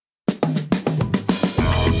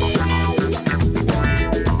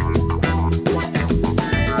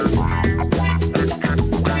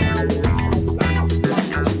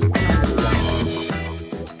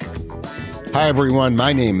Hi, everyone.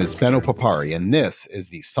 My name is Benno Papari, and this is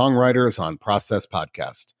the Songwriters on Process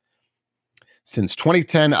podcast. Since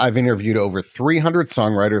 2010, I've interviewed over 300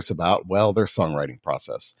 songwriters about, well, their songwriting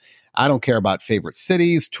process. I don't care about favorite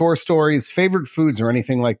cities, tour stories, favorite foods, or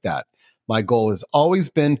anything like that. My goal has always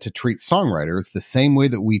been to treat songwriters the same way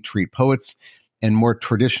that we treat poets and more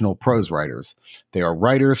traditional prose writers. They are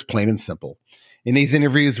writers, plain and simple. In these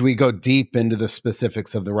interviews, we go deep into the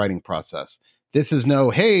specifics of the writing process. This is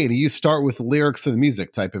no, hey, do you start with the lyrics of the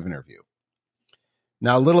music type of interview.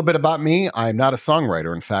 Now, a little bit about me. I'm not a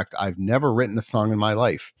songwriter. In fact, I've never written a song in my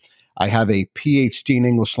life. I have a PhD in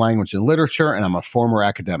English language and literature, and I'm a former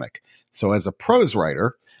academic. So as a prose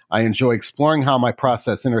writer, I enjoy exploring how my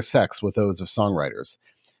process intersects with those of songwriters.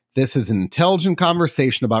 This is an intelligent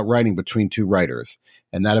conversation about writing between two writers,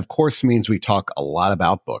 and that, of course, means we talk a lot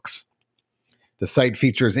about books. The site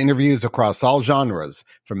features interviews across all genres,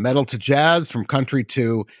 from metal to jazz, from country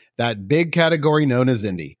to that big category known as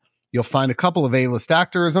indie. You'll find a couple of A-list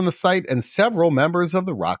actors on the site and several members of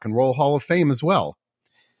the Rock and Roll Hall of Fame as well.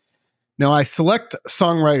 Now, I select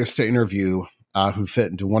songwriters to interview who fit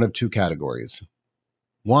into one of two categories.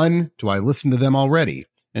 One, do I listen to them already?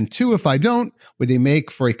 And two, if I don't, would they make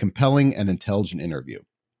for a compelling and intelligent interview?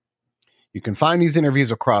 You can find these interviews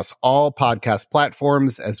across all podcast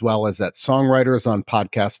platforms, as well as at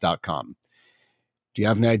songwritersonpodcast.com. Do you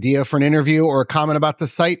have an idea for an interview or a comment about the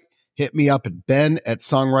site? Hit me up at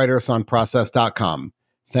ben@songwritersonprocess.com.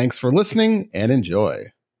 Thanks for listening and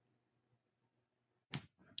enjoy.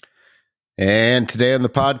 And today on the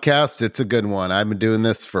podcast, it's a good one. I've been doing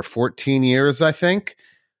this for 14 years, I think,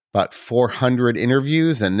 about 400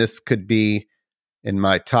 interviews, and this could be in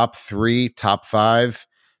my top 3, top 5.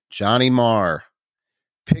 Johnny Marr.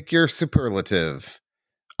 Pick your superlative.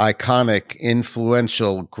 Iconic,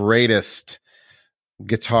 influential, greatest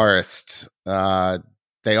guitarist.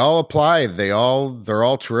 They all apply. They're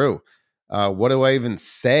all true. What do I even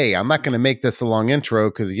say? I'm not going to make this a long intro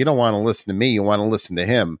because you don't want to listen to me. You want to listen to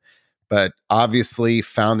him. But obviously,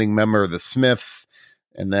 founding member of the Smiths,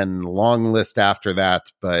 and then long list after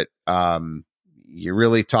that. But you're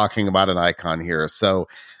really talking about an icon here. So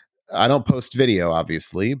I don't post video,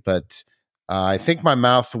 obviously, but I think my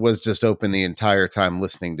mouth was just open the entire time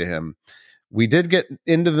listening to him. We did get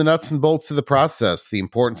into the nuts and bolts of the process, the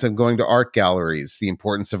importance of going to art galleries, the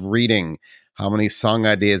importance of reading, how many song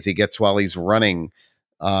ideas he gets while he's running,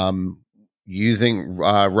 writing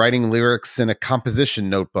lyrics in a composition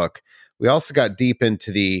notebook. We also got deep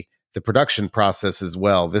into the production process as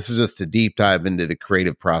well. This is just a deep dive into the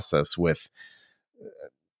creative process with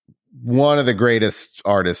one of the greatest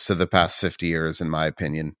artists of the past 50 years, in my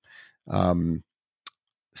opinion.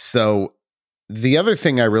 So the other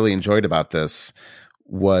thing I really enjoyed about this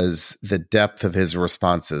was the depth of his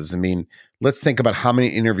responses. I mean, let's think about how many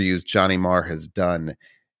interviews Johnny Marr has done.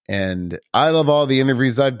 And I love all the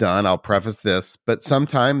interviews I've done. I'll preface this, but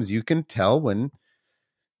sometimes you can tell when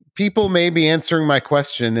people may be answering my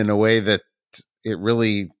question in a way that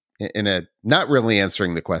not really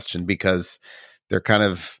answering the question, because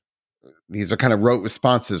these are kind of rote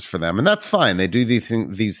responses for them. And that's fine. They do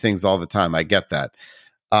these things all the time. I get that.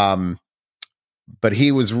 But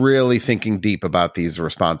he was really thinking deep about these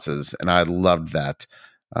responses, and I loved that.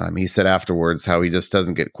 He said afterwards how he just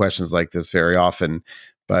doesn't get questions like this very often,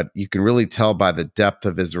 but you can really tell by the depth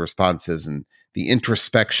of his responses and the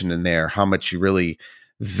introspection in there, how much he really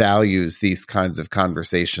values these kinds of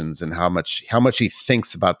conversations and how much he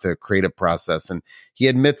thinks about the creative process. And he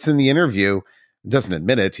admits in the interview, doesn't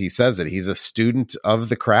admit it, he says it, he's a student of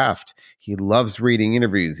the craft. He loves reading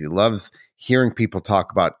interviews. He loves hearing people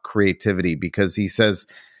talk about creativity, because he says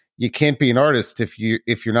you can't be an artist if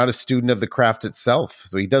you're not a student of the craft itself.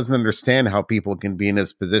 So he doesn't understand how people can be in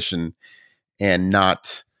his position and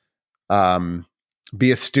not be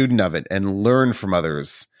a student of it and learn from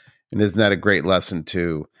others. And isn't that a great lesson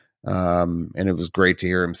too? And it was great to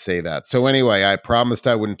hear him say that. So anyway, I promised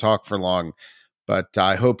I wouldn't talk for long, but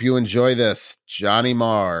I hope you enjoy this. Johnny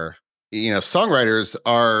Marr. Songwriters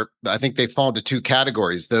I think they fall into two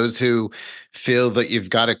categories: those who feel that you've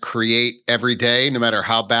got to create every day, no matter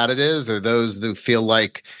how bad it is, or those who feel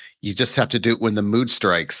like you just have to do it when the mood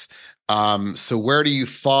strikes. So where do you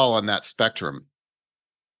fall on that spectrum?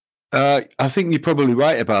 I think you're probably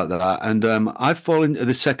right about that. And I fall into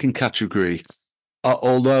the second category,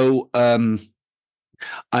 although I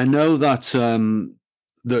know that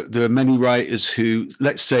there are many writers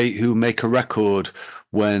who make a record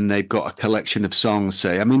when they've got a collection of songs,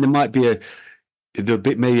 say. I mean, there might be there'll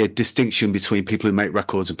be maybe a distinction between people who make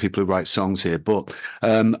records and people who write songs here, but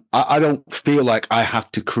I don't feel like I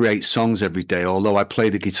have to create songs every day. Although I play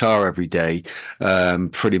the guitar every day,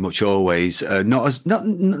 pretty much always.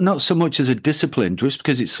 Not so much as a discipline, just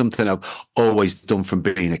because it's something I've always done from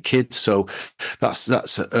being a kid. So that's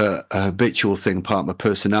a habitual thing, part of my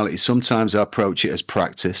personality. Sometimes I approach it as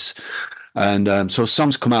practice. And so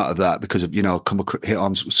songs come out of that because of, hit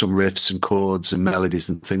on some riffs and chords and melodies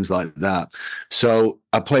and things like that. So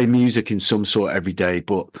I play music in some sort every day,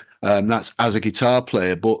 but that's as a guitar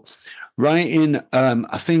player. But writing,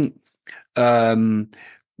 I think when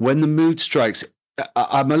the mood strikes,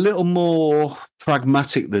 I'm a little more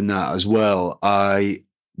pragmatic than that as well.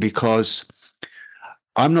 Because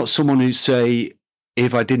I'm not someone who say,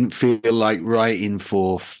 if I didn't feel like writing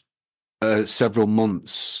for several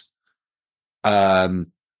months,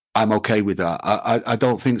 I'm okay with that. I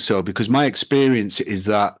don't think so, because my experience is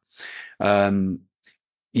that, um,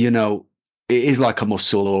 it is like a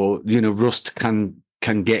muscle, or, rust can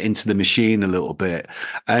get into the machine a little bit.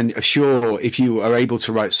 And sure, if you are able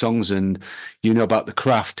to write songs and you know about the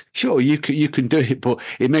craft, sure, you can do it, but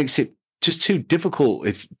it makes it just too difficult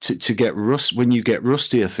to get rust when you get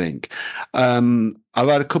rusty, I think. I've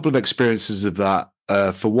had a couple of experiences of that,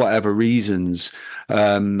 for whatever reasons.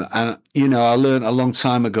 And I learned a long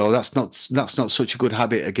time ago that's not such a good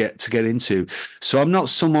habit to get into. So I'm not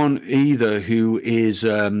someone either who is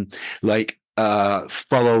like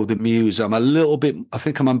follow the muse. I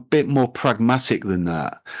think I'm a bit more pragmatic than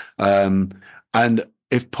that. And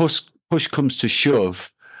if push comes to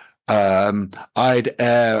shove, I'd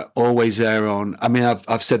always err on. I mean,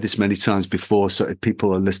 I've said this many times before, so if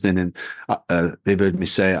people are listening and they've heard me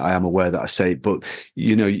say it, I am aware that I say it. But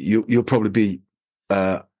you'll probably be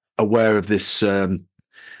aware of this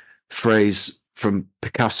phrase from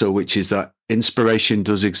Picasso, which is that inspiration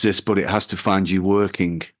does exist, but it has to find you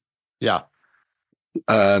working. Yeah.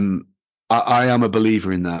 I am a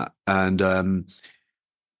believer in that, and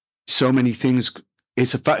so many things.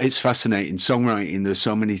 It's fascinating songwriting. There's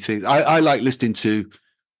so many things. I like listening to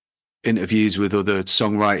interviews with other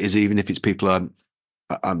songwriters, even if it's people I'm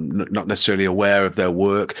not necessarily aware of their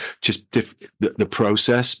work. Just the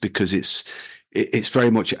process, because it's very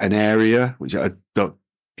much an area which I don't.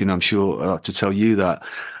 I'm sure I have to tell you that,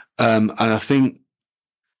 and I think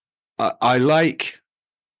I like.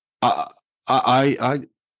 I've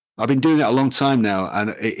been doing it a long time now,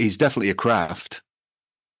 and it's definitely a craft.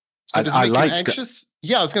 So does it make you anxious?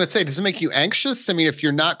 Yeah, I was going to say, does it make you anxious? I mean, if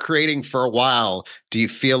you're not creating for a while, do you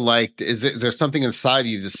feel like, is there something inside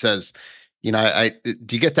you that says, do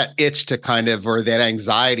you get that itch to kind of, or that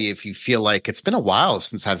anxiety if you feel like it's been a while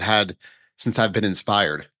since I've been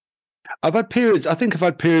inspired? I've had periods. I think I've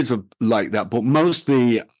had periods of like that, but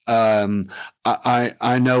mostly,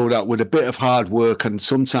 I know that with a bit of hard work and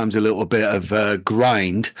sometimes a little bit of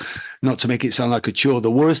grind, not to make it sound like a chore,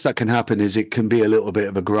 the worst that can happen is it can be a little bit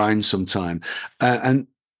of a grind sometime. And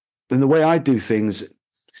the way I do things,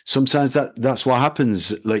 sometimes that's what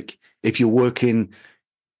happens. Like if you're working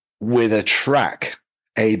with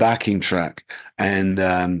a backing track,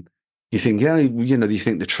 and you think, yeah, you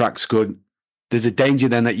think the track's good. There's a danger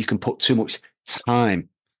then that you can put too much time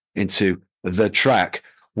into the track,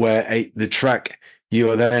 where the track,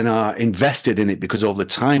 you then are invested in it because of the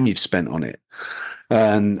time you've spent on it.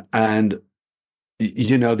 And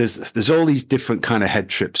there's all these different kind of head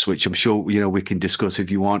trips, which I'm sure we can discuss if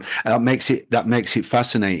you want. That makes it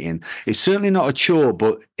fascinating. It's certainly not a chore,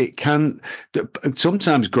 but it can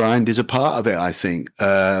sometimes grind is a part of it, I think,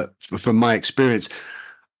 from my experience.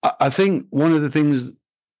 I think one of the things,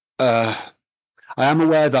 I am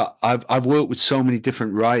aware that I've worked with so many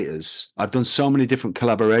different writers. I've done so many different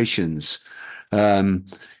collaborations.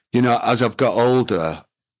 As I've got older,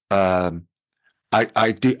 I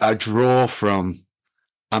draw from.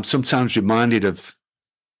 I'm sometimes reminded of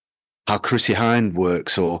how Chrissie Hynde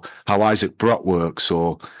works, or how Isaac Brock works,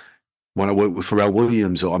 or when I work with Pharrell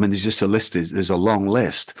Williams, or there's just a list. There's a long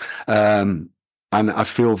list, and I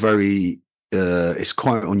feel very. It's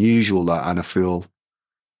quite unusual that, and I feel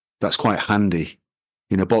that's quite handy,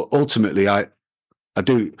 But ultimately, I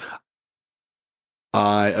do.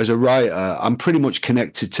 As a writer, I'm pretty much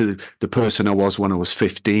connected to the person I was when I was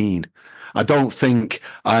 15. I don't think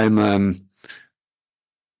I'm.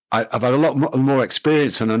 I've had a lot more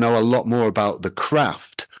experience, and I know a lot more about the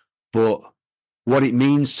craft, but what it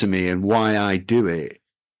means to me and why I do it,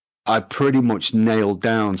 I pretty much nailed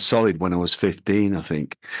down solid when I was 15, I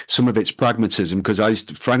think. Some of it's pragmatism, because I used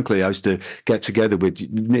to get together with,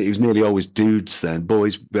 it was nearly always dudes then,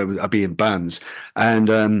 boys, I'd be in bands. And,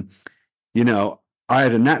 I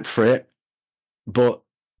had a knack for it, but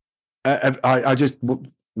I just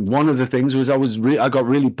one of the things was I got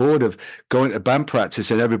really bored of going to band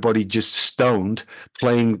practice and everybody just stoned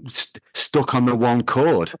playing stuck on the one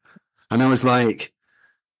chord, and I was like,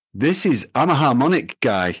 I'm a harmonic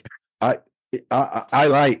guy. I I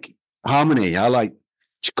like harmony. I like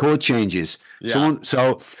chord changes. Yeah.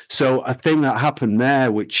 So a thing that happened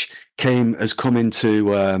there, which has come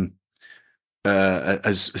into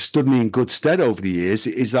has stood me in good stead over the years,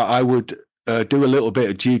 is that I would do a little bit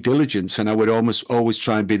of due diligence, and I would almost always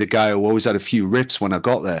try and be the guy who always had a few riffs when I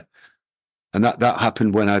got there, and that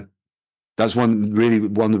happened when I. That's one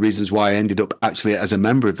of the reasons why I ended up actually as a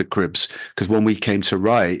member of the Cribs, because when we came to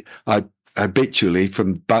write, I habitually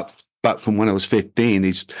from back from when I was 15,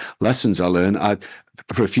 these lessons I learned,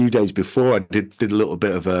 for a few days before I did a little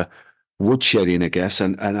bit of a woodshedding, I guess,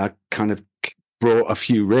 and I kind of brought a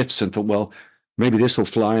few riffs and thought, well, maybe this will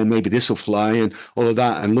fly and maybe this will fly and all of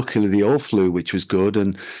that. And luckily they all flew, which was good.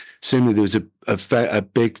 And similarly, there was a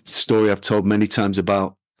big story I've told many times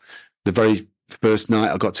about the very first night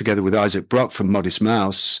I got together with Isaac Brock from Modest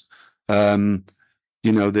Mouse. That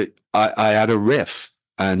I had a riff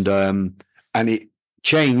and it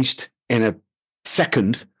changed in a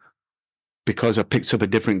second because I picked up a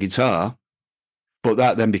different guitar, but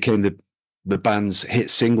that then became the band's hit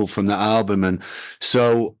single from that album. And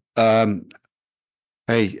so,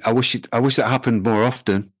 hey, I wish that happened more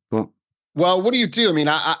often. But Well, what do you do? I mean,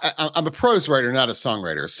 I'm a prose writer, not a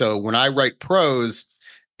songwriter. So when I write prose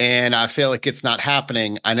and I feel like it's not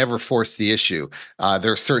happening, I never force the issue.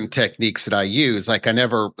 There are certain techniques that I use. Like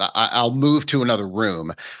I'll move to another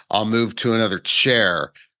room. I'll move to another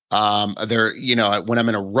chair. When I'm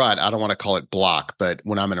in a rut, I don't want to call it block, but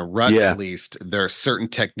when I'm in a rut, yeah, at least there are certain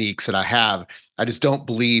techniques that I have. I just don't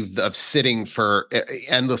believe of sitting for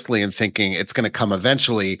endlessly and thinking it's going to come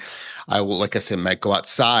eventually. I will, like I said, might go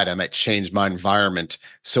outside. I might change my environment.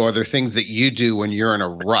 So are there things that you do when you're in a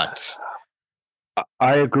rut?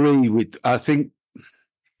 I agree with. I think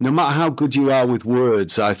no matter how good you are with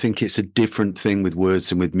words, I think it's a different thing with words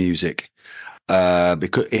than with music.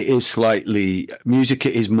 Because it is slightly music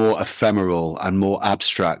is more ephemeral and more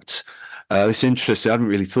abstract. It's interesting. I hadn't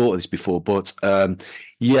really thought of this before, but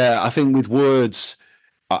yeah, I think with words,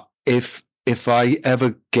 if I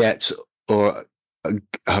ever get or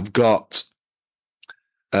have got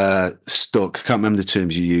stuck, I can't remember the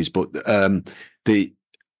terms you use, but the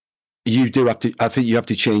you do have to. I think you have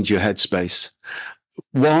to change your headspace.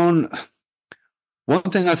 One one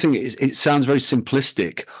thing I think it sounds very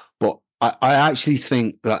simplistic, but I actually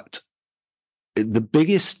think that the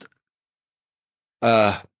biggest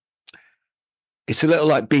it's a little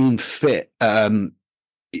like being fit. I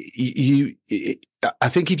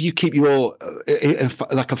think if you keep your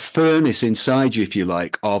like a furnace inside you, if you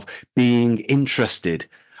like, of being interested,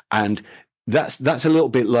 and that's a little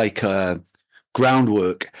bit like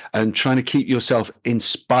groundwork and trying to keep yourself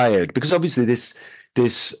inspired, because obviously this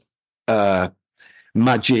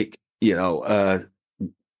magic,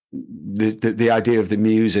 the idea of the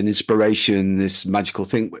muse and inspiration, this magical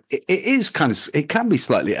thing, it is it can be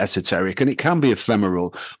slightly esoteric and it can be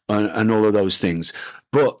ephemeral and all of those things.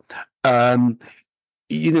 But I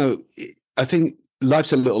think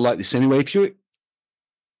life's a little like this anyway.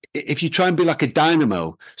 If you try and be like a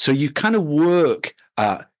dynamo, so you kind of work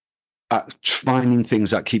at finding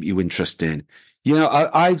things that keep you interested.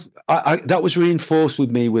 I that was reinforced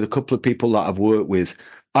with me with a couple of people that I've worked with.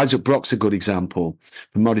 Isaac Brock's a good example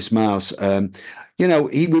from Modest Mouse.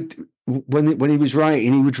 He would when he was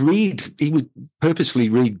writing, he would purposefully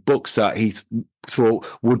read books that he thought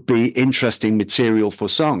would be interesting material for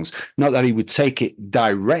songs. Not that he would take it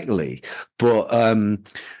directly, but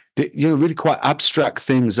really quite abstract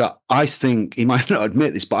things that I think he might not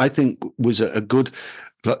admit this, but I think was a good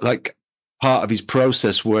like part of his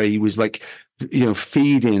process where he was like,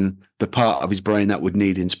 feeding the part of his brain that would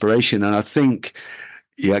need inspiration. And I think,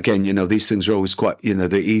 yeah, again, these things are always quite,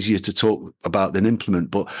 they're easier to talk about than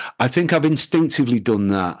implement. But I think I've instinctively done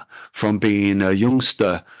that from being a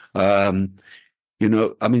youngster. I'm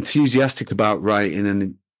enthusiastic about writing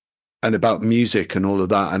and about music and all of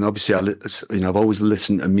that. And obviously, I've always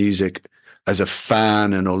listened to music as a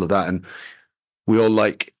fan and all of that. And we all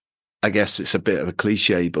like, I guess it's a bit of a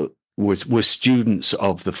cliche, but we're students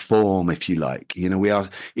of the form, if you like. We are,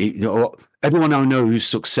 everyone I know who's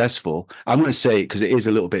successful, I'm going to say it because it is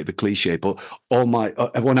a little bit of a cliche, but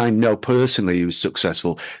everyone I know personally who's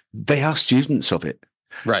successful, they are students of it.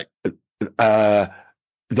 Right.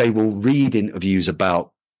 They will read interviews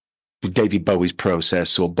about David Bowie's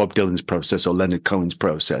process or Bob Dylan's process or Leonard Cohen's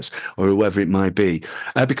process or whoever it might be,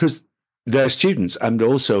 because they're students, and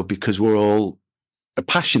also because we're all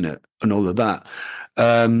passionate and all of that.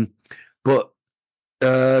 But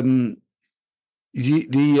to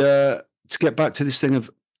get back to this thing of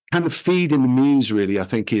kind of feeding the muse, really, I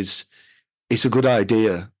think it's a good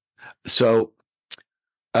idea. So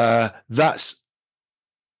that's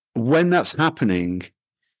when that's happening.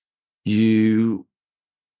 You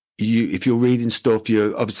if you're reading stuff,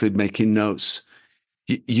 you're obviously making notes.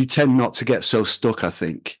 You tend not to get so stuck, I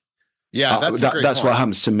think. Yeah, that's that's what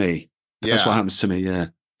happens to me. Yeah. That's what happens to me. Yeah.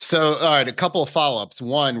 So, all right, a couple of follow-ups.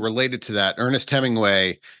 One related to that, Ernest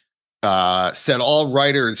Hemingway said all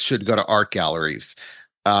writers should go to art galleries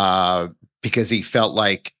because he felt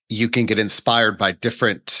like you can get inspired by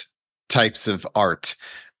different types of art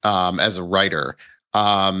as a writer.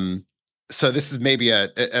 So this is maybe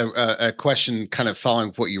a question kind of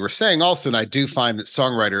following what you were saying also, and I do find that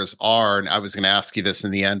songwriters are, and I was going to ask you this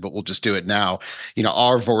in the end, but we'll just do it now,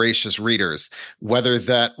 are voracious readers, whether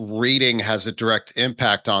that reading has a direct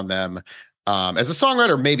impact on them. As a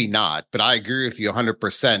songwriter, maybe not, but I agree with you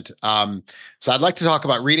 100%. So I'd like to talk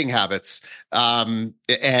about reading habits. And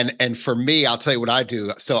for me, I'll tell you what I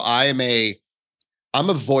do. So I'm a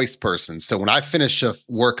voice person. So when I finish a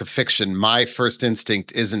work of fiction, my first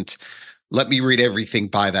instinct isn't let me read everything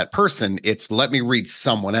by that person. It's let me read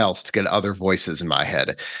someone else to get other voices in my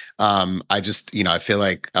head. I just, I feel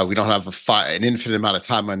like we don't have an infinite amount of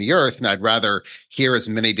time on the earth, and I'd rather hear as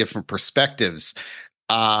many different perspectives.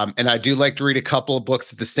 And I do like to read a couple of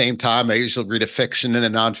books at the same time. I usually read a fiction and a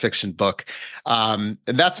nonfiction book. And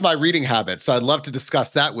that's my reading habit. So I'd love to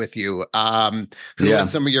discuss that with you. Who are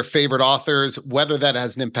some of your favorite authors, whether that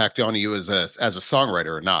has an impact on you as a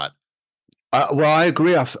songwriter or not? Well, I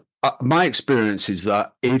agree. My experience is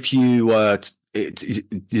that if you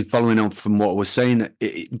following on from what I was saying,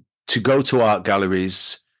 to go to art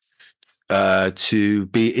galleries, to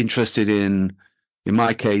be interested in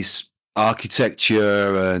my case,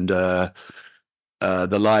 architecture and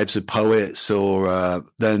the lives of poets, or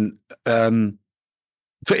then that's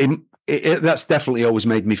definitely always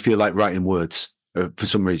made me feel like writing words for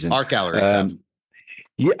some reason. Art galleries.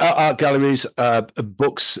 Yeah, art galleries,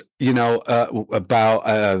 books,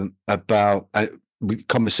 about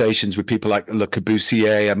conversations with people like Le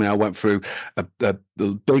Corbusier. I mean, I went through a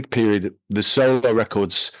big period. The solo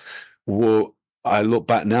records were, I look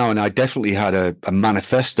back now, and I definitely had a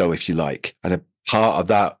manifesto, if you like, and a part of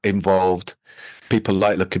that involved people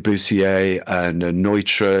like Le Corbusier and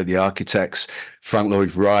Neutra, the architects, Frank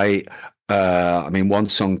Lloyd Wright. I mean, one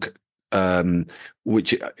song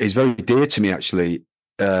which is very dear to me, actually,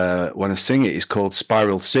 when I sing it, is called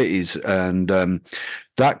Spiral Cities. And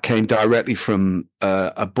that came directly from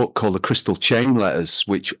a book called The Crystal Chain Letters,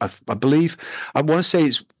 which I believe, I want to say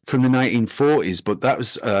it's from the 1940s, but that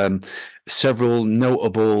was several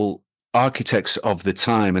notable architects of the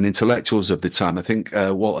time and intellectuals of the time. I think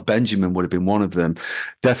Walter Benjamin would have been one of them.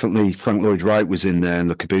 Definitely Frank Lloyd Wright was in there, and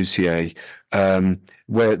Le Corbusier,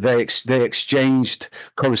 where they exchanged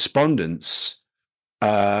correspondence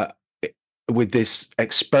with this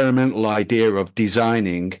experimental idea of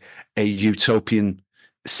designing a utopian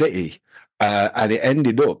city. And it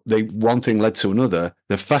ended up, one thing led to another.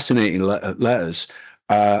 The fascinating letters,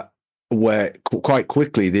 where quite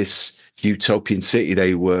quickly this utopian city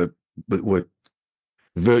they were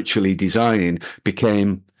virtually designing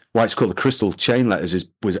became why it's called the Crystal Chain Letters,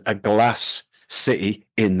 was a glass city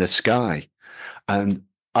in the sky. And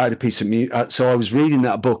I had a piece of music. So I was reading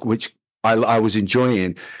that book, which I was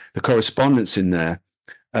enjoying the correspondence in there.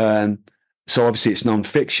 So obviously it's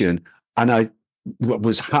nonfiction, and I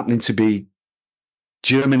was happening to be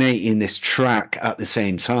germinating this track at the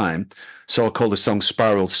same time. So I called the song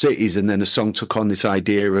Spiral Cities, and then the song took on this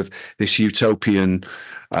idea of this utopian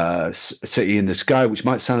city in the sky, which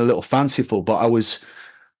might sound a little fanciful, but I was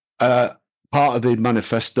part of the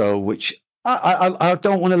manifesto, which I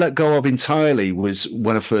don't want to let go of entirely, was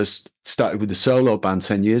when I first started with the solo band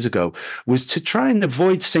 10 years ago, was to try and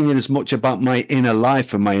avoid singing as much about my inner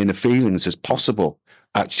life and my inner feelings as possible,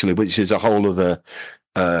 actually, which is a whole other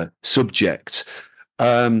subject.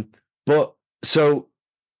 But so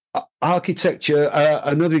architecture,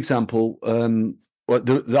 another example, I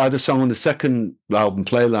had a song on the second album,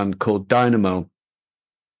 Playland, called Dynamo.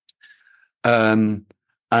 And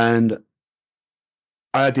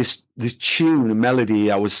I had this tune, a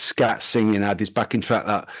melody. I was scat singing. I had this backing track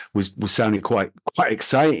that was sounding quite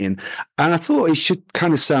exciting, and I thought it should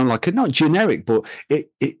kind of sound like not generic, but the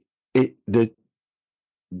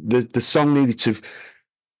song needed to,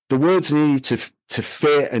 the words needed to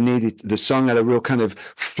fit, and needed the song had a real kind of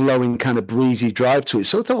flowing, kind of breezy drive to it.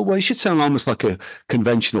 So I thought, well, it should sound almost like a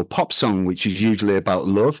conventional pop song, which is usually about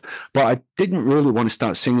love. But I didn't really want to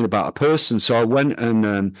start singing about a person, so I went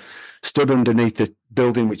and stood underneath the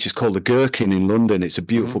building, which is called the Gherkin in London. It's a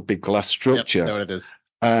beautiful big glass structure. Yep, know what it is.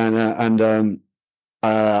 And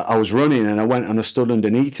I was running, and I went and I stood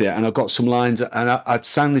underneath it, and I got some lines, and I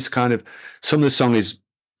sang this kind of, some of the song is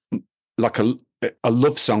like a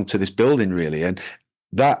love song to this building, really. And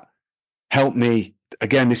that helped me,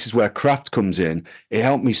 again, this is where craft comes in. It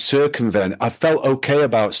helped me circumvent. I felt okay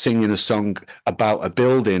about singing a song about a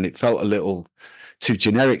building. It felt a little too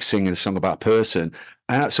generic singing a song about a person.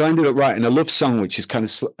 So I ended up writing a love song, which is kind of,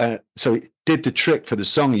 so it did the trick for the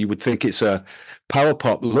song. You would think it's a power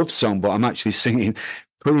pop love song, but I'm actually singing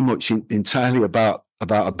pretty much entirely about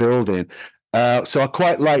a building. So I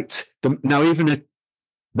quite liked them. Now, even if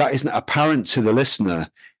that isn't apparent to the listener,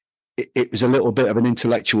 it was a little bit of an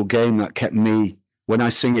intellectual game that kept me, when I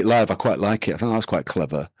sing it live, I quite like it. I think that's quite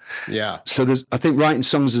clever. Yeah. So I think writing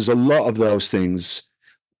songs, there's a lot of those things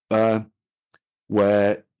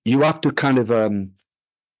where you have to kind of,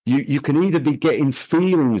 you can either be getting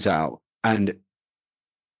feelings out, and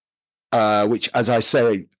which, as I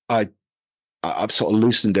say, I've sort of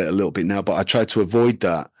loosened it a little bit now, but I try to avoid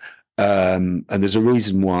that. And there's a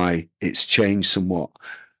reason why it's changed somewhat.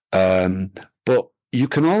 But you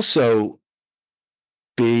can also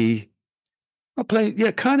be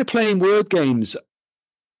kind of playing word games.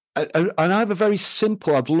 And I have a very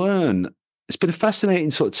simple, I've learned, it's been a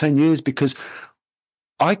fascinating sort of 10 years, because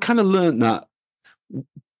I kind of learned that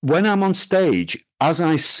when I'm on stage, as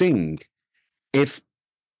I sing, if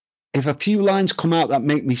a few lines come out that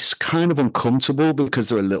make me kind of uncomfortable because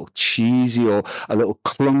they're a little cheesy or a little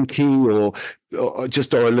clunky or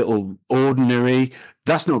a little ordinary,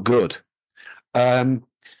 that's not good.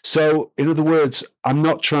 So in other words, I'm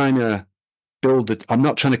not trying to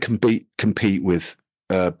compete with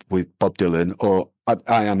Bob Dylan, or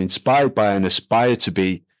I am inspired by and aspire to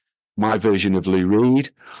be my version of Lou Reed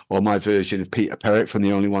or my version of Peter Perritt from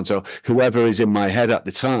The Only Ones, or whoever is in my head at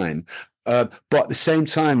the time. But at the same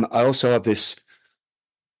time, I also have this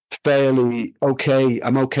I'm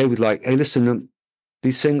okay with, like, hey, listen,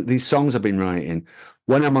 these songs I've been writing,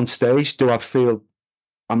 when I'm on stage, do I feel,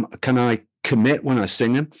 can I commit when I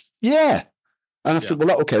sing them? Yeah. And I think,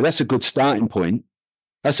 well, okay, that's a good starting point.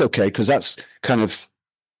 That's okay, because that's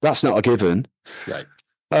not a given. Right.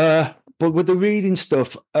 But with the reading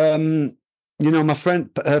stuff, my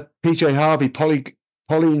friend PJ Harvey, Polly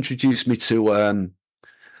introduced me to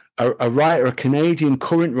a writer, a Canadian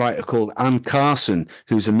current writer called Anne Carson,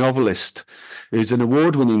 who's a novelist, who's an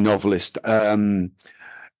award-winning novelist. Her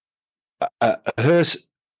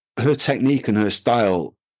technique and her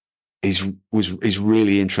style is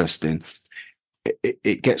really interesting.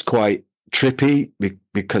 It gets quite trippy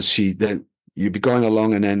because you'll be going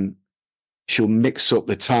along, and then she'll mix up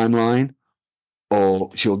the timeline, or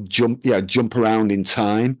she'll jump around in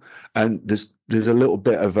time, and there's a little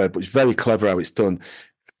bit of but it's very clever how it's done,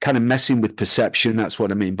 kind of messing with perception. That's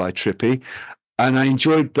what I mean by trippy, and I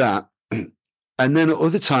enjoyed that. And then at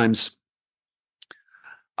other times,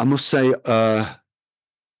 I must say,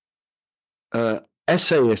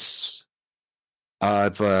 essayists,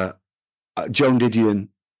 I've Joan Didion.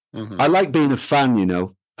 I like being a fan,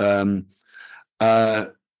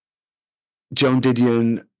 Joan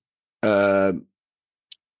Didion,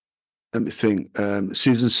 let me think,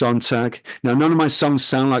 Susan Sontag. Now, none of my songs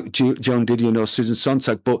sound like Joan Didion or Susan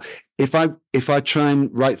Sontag, but if I try and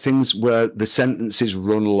write things where the sentences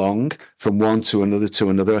run long from one to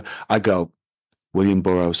another, I go, William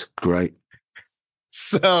Burroughs, great.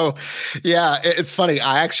 So, yeah, it's funny.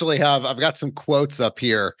 I've got some quotes up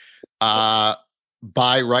here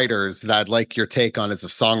by writers that I'd like your take on as a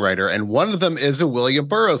songwriter. And one of them is a William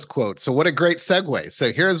Burroughs quote. So what a great segue.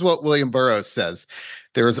 So here's what William Burroughs says.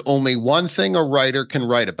 There is only one thing a writer can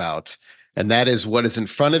write about, and that is what is in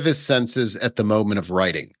front of his senses at the moment of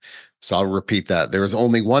writing. So I'll repeat that. There is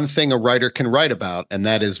only one thing a writer can write about, and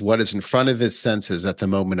that is what is in front of his senses at the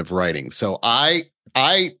moment of writing. So I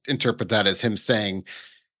interpret that as him saying,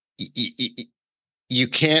 you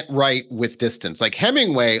can't write with distance. Like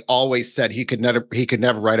Hemingway always said he could never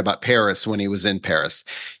write about Paris when he was in Paris.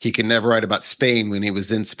 He could never write about Spain when he was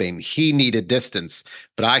in Spain. He needed distance.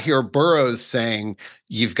 But I hear Burroughs saying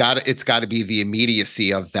it's got to be the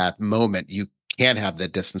immediacy of that moment. You can't have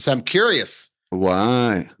that distance. So I'm curious.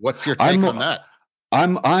 Why? What's your take on that?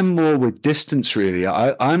 I'm more with distance, really.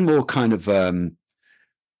 I'm more kind of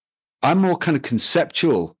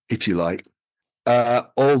conceptual, if you like.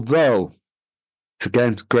 Although,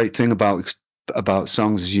 again, great thing about about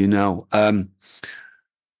songs, as you know. There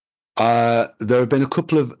have been a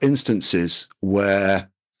couple of instances where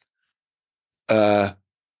the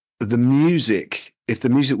music, if the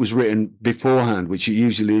music was written beforehand, which it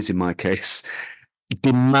usually is in my case,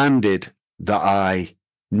 demanded that I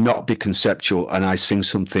not be conceptual and I sing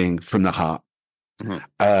something from the heart.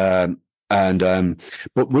 Mm-hmm.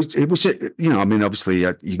 But it was, I mean, obviously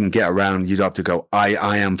you can get around, you'd have to go,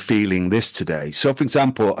 I am feeling this today. So for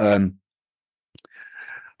example,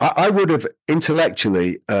 I would have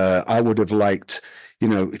intellectually, I would have liked,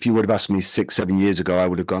 if you would have asked me 6-7 years ago, I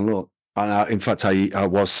would have gone, look, and in fact, I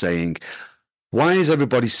was saying, why is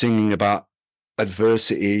everybody singing about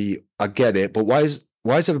adversity? I get it, but why is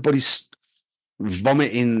everybody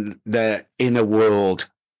vomiting their inner world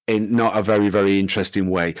in not a very, very interesting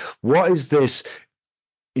way? What is this,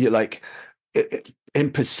 like,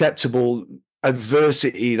 imperceptible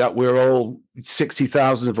adversity that we're all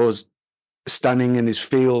 60,000 of us standing in this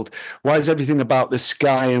field? Why is everything about the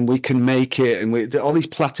sky and we can make it, and all these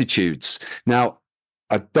platitudes? Now,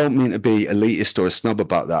 I don't mean to be elitist or a snob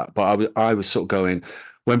about that, but I was sort of going,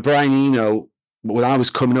 when I was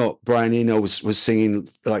coming up, Brian Eno was singing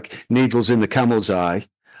like Needles in the Camel's Eye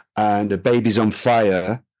and A Baby's on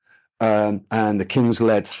Fire and The King's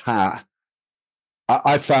Lead Hat.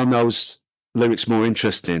 I found those lyrics more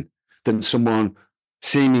interesting than someone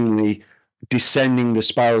seemingly descending the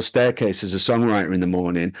spiral staircase as a songwriter in the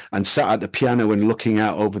morning and sat at the piano and looking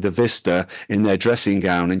out over the vista in their dressing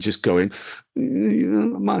gown and just going,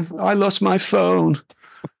 I lost my phone.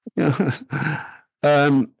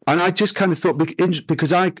 And I just kind of thought,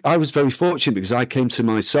 because I was very fortunate, because I came to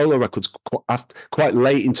my solo records quite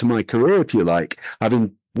late into my career, if you like,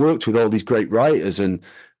 having worked with all these great writers and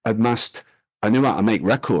I knew how to make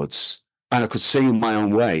records and I could sing in my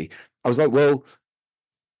own way. I was like, well,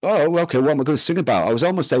 okay, what am I going to sing about? I was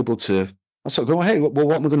almost able to, I sort of go, hey, well,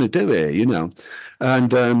 what am I going to do here,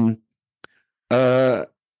 And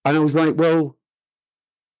I was like, well,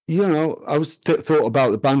 I was thought about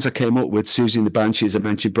the bands I came up with, Susie and the Banshees, I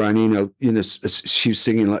mentioned Brian Eno, she was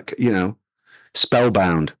singing like,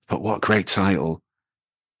 Spellbound. I thought, what a great title,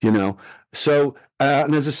 So,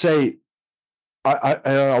 and as I say,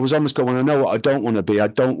 I was almost going, I know what I don't want to be. I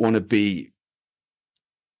don't want to be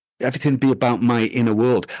everything be about my inner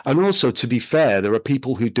world. And also, to be fair, there are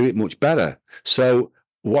people who do it much better. So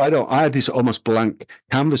I had this almost blank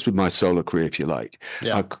canvas with my solo career, if you like.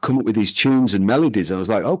 Yeah. I could come up with these tunes and melodies. And I was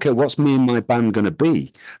like, okay, what's me and my band going to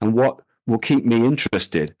be? And what will keep me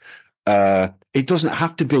interested? It doesn't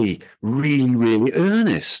have to be really, really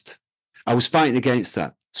earnest. I was fighting against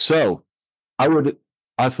that. So I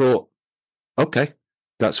thought, okay,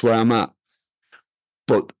 that's where I'm at.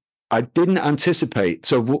 But I didn't anticipate.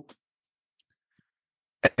 So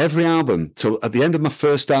every album, so at the end of my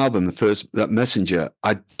first album, that Messenger,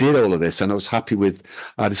 I did all of this, and I was happy with.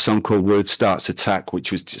 I had a song called "Word Starts Attack,"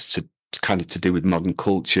 which was just kind of to do with modern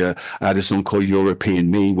culture. I had a song called "European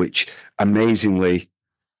Me," which amazingly,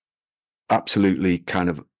 absolutely kind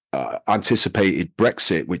of anticipated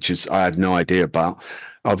Brexit, which I had no idea about.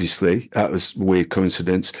 Obviously, that was a weird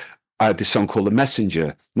coincidence. I had this song called "The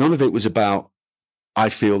Messenger." None of it was about I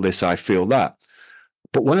feel this, I feel that.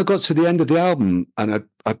 But when I got to the end of the album and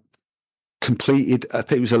I completed, I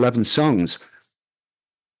think it was 11 songs,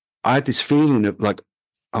 I had this feeling of like,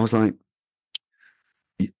 I was like,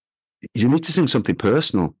 you need to sing something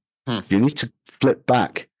personal. You need to flip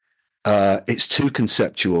back. It's too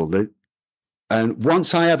conceptual. And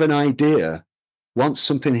once I have an idea, once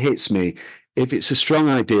something hits me, if it's a strong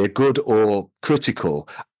idea, good or critical,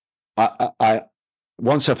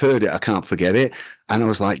 once I've heard it, I can't forget it. And I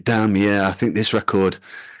was like, damn, yeah, I think this record,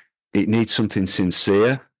 it needs something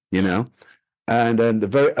sincere, And I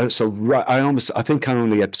think I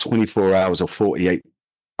only had 24 hours or 48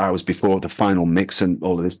 hours before the final mix and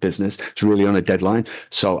all of this business. It's really on a deadline.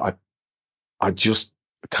 So I just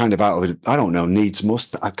kind of out of it, I don't know, needs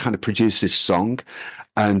must, I kind of produced this song.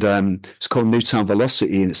 And it's called Newtown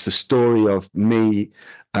Velocity. And it's the story of me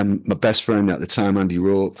and my best friend at the time, Andy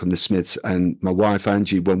Rourke from the Smiths, and my wife,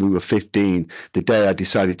 Angie, when we were 15, the day I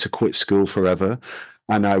decided to quit school forever.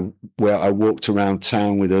 And I walked around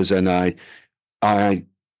town with us and I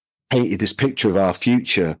painted this picture of our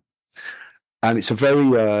future. And it's a very,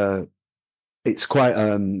 it's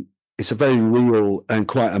a very real and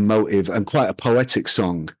quite emotive and quite a poetic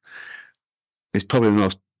song. It's probably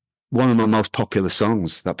one of my most popular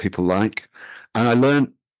songs that people like. And I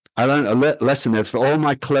learned a lesson there for all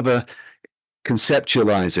my clever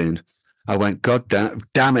conceptualizing. I went, God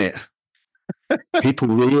damn it.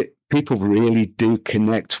 people really do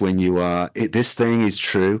connect when you are. This thing is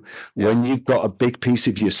true when you've got a big piece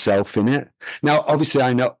of yourself in it. Now, obviously,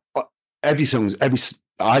 I know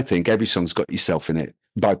I think every song's got yourself in it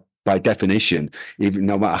by definition. Even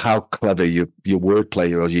no matter how clever your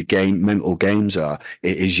wordplay or your mental games are,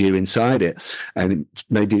 it is you inside it, and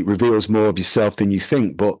maybe it reveals more of yourself than you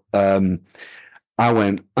think. But I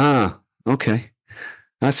went, okay,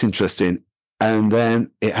 that's interesting. And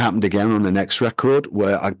then it happened again on the next record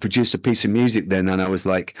where I produced a piece of music then, and I was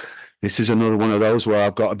like, this is another one of those where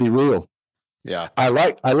I've got to be real. Yeah. I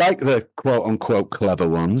like the quote unquote clever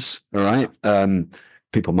ones. All right.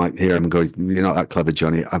 People might hear them and go, you're not that clever,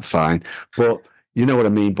 Johnny. I'm fine. But you know what I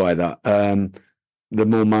mean by that. The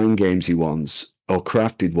more mind gamesy ones or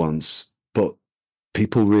crafted ones, but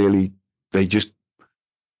people really, there's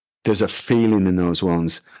a feeling in those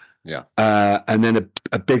ones. Yeah. And then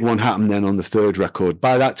a big one happened then on the third record.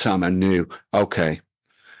 By that time, I knew, okay,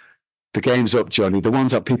 the game's up, Johnny. The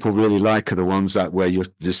ones that people really like are the ones that where you're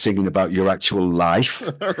just singing about your actual life.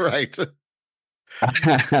 Right.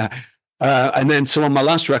 And then, so on my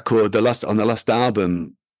last record, on the last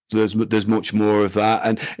album, there's much more of that.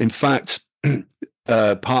 And in fact,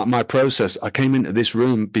 part of my process, I came into this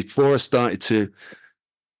room before I started to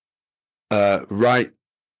write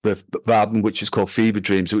the album, which is called Fever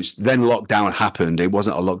Dreams, which then lockdown happened. It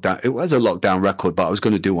wasn't a lockdown. It was a lockdown record, but I was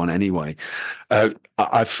going to do one anyway.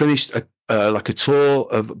 I finished like a tour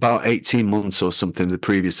of about 18 months or something, the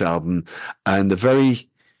previous album. And the very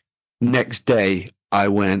next day I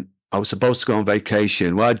was supposed to go on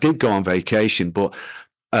vacation. Well, I did go on vacation, but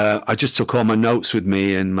I just took all my notes with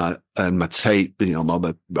me and my tape,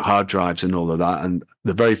 my hard drives and all of that. And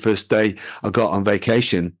the very first day I got on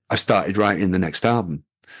vacation, I started writing the next album.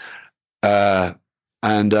 And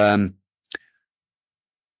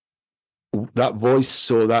that voice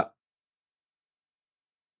or that,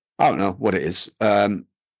 I don't know what it is. The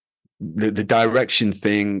direction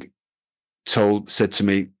thing said to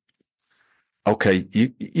me, okay,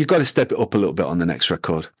 you got to step it up a little bit on the next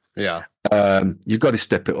record. Yeah. You've got to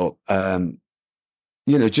step it up,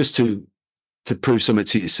 just to prove something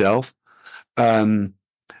to yourself. And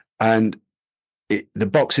the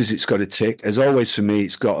boxes it's got to tick. As always for me,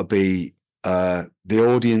 it's got to be the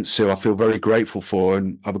audience who I feel very grateful for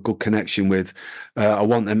and have a good connection with. I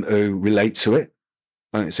want them to relate to it.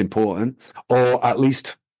 I think it's important, or at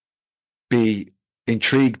least be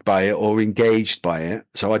intrigued by it or engaged by it.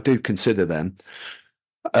 So I do consider them.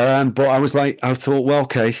 But I thought, well,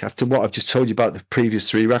 okay, after what I've just told you about the previous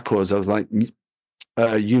three records, I was like,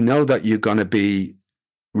 that you're going to be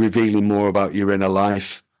revealing more about your inner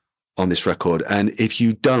life on this record. And if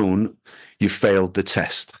you don't, you failed the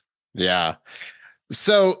test. Yeah.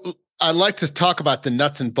 So I'd like to talk about the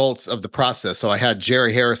nuts and bolts of the process. So I had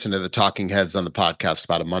Jerry Harrison of the Talking Heads on the podcast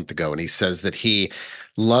about a month ago, and he says that he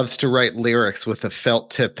loves to write lyrics with a felt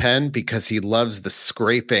tip pen because he loves the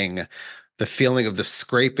feeling of the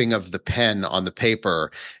scraping of the pen on the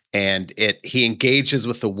paper. And he engages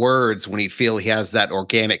with the words when he has that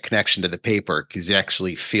organic connection to the paper because you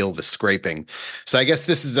actually feel the scraping. So I guess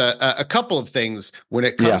this is a couple of things when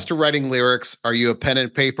it comes to writing lyrics. Are you a pen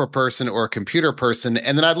and paper person or a computer person?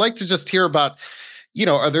 And then I'd like to just hear about,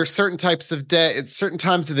 are there certain times of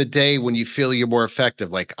the day when you feel you're more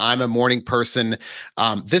effective? Like I'm a morning person.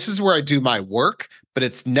 This is where I do my work, but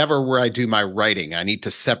it's never where I do my writing. I need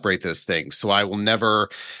to separate those things. So I will never,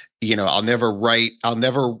 I'll never write. I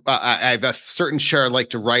have a certain chair I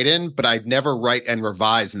like to write in, but I'd never write and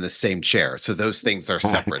revise in the same chair. So those things are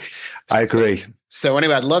separate. I agree. So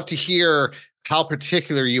anyway, I'd love to hear how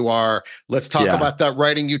particular you are. Let's talk about that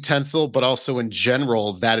writing utensil, but also in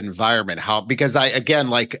general, that environment. Because I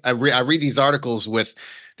read these articles with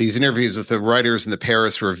these interviews with the writers in the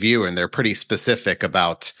Paris Review, and they're pretty specific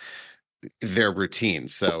about their routine.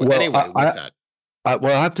 So with that. I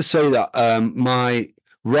have to say that my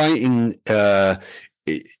writing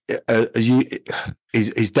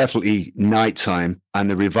is definitely nighttime, and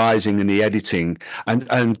the revising and the editing,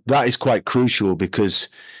 and that is quite crucial because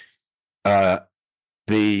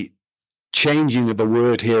the changing of a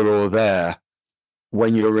word here or there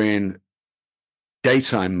when you're in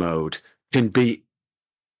daytime mode can be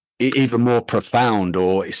even more profound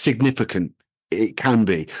or significant. It can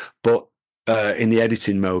be, but in the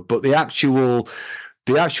editing mode. But the actual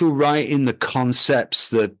writing, the concepts,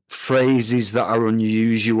 the phrases that are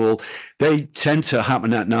unusual, they tend to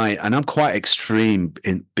happen at night, and I'm quite extreme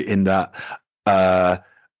in that.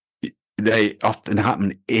 They often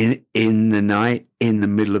happen in the night, in the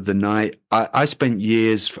middle of the night. I spent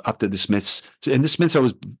years after the Smiths. In the Smiths, I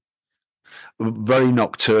was a very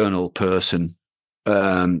nocturnal person.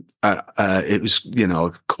 It was,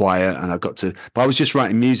 quiet, and but I was just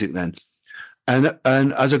writing music then. And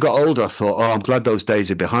as I got older, I thought, oh, I'm glad those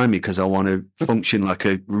days are behind me, because I want to function like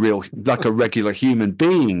like a regular human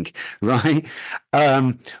being, right?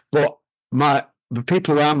 But the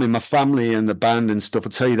people around me, my family and the band and stuff,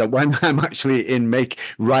 will tell you that when I'm actually in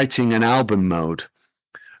writing an album mode,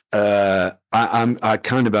 I'm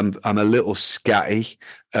a little scatty,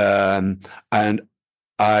 and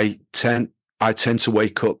I tend to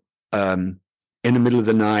wake up in the middle of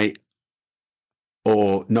the night,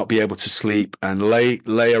 or not be able to sleep, and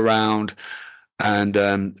lay around,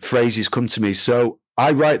 and phrases come to me. So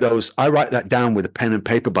I write that down with a pen and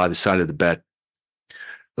paper by the side of the bed,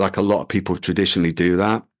 like a lot of people traditionally do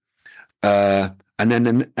that. And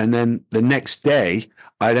then the next day,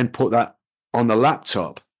 I then put that on the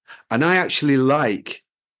laptop, and I actually like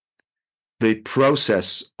the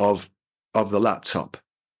process of the laptop.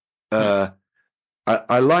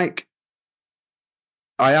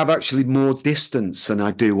 I have actually more distance than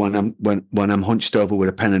I do when I'm hunched over with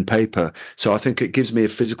a pen and paper. So I think it gives me a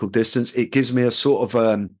physical distance. It gives me a sort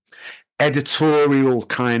of editorial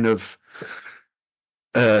kind of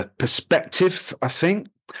perspective, I think.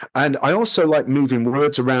 And I also like moving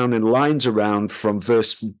words around and lines around from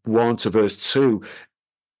verse 1 to verse 2,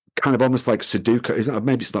 kind of almost like Sudoku.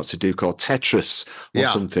 Maybe it's not Sudoku, or Tetris or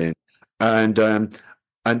something. And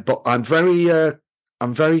but I'm very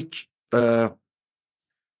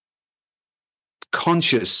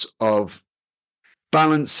conscious of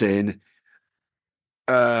balancing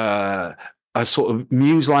a sort of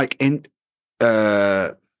muse-like could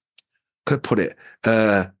I put it?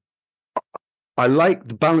 I like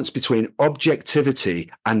the balance between objectivity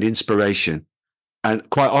and inspiration. And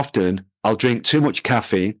quite often I'll drink too much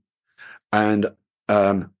caffeine, and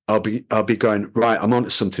I'll be going, right, I'm onto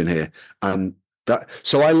something here. And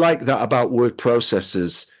so I like that about word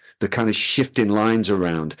processors, the kind of shifting lines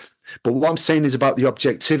around. But what I'm saying is about the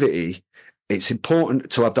objectivity. It's important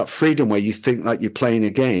to have that freedom where you think like you're playing a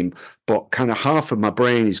game, but kind of half of my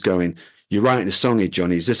brain is going, you're writing a song here,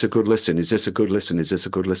 Johnny. Is this a good listen? Is this a good listen? Is this a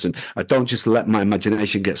good listen? I don't just let my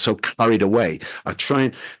imagination get so carried away.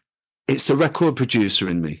 It's the record producer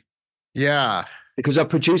in me. Yeah. Because I've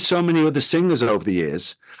produced so many other singers over the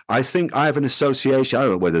years. I think I have an association. I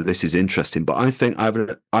don't know whether this is interesting, but I think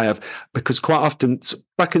I have, because quite often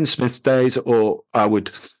back in the Smiths days, or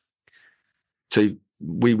we'd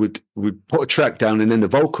put a track down, and then the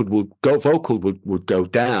vocal would go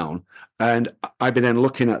down, and I'd be then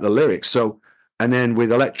looking at the lyrics. So, and then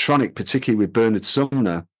with electronic, particularly with Bernard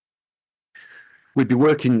Sumner, we'd be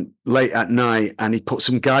working late at night, and he'd put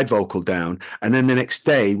some guide vocal down, and then the next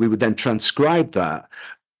day we would then transcribe that.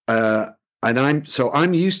 And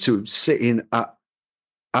I'm used to sitting at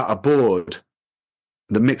a board,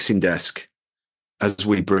 the mixing desk, as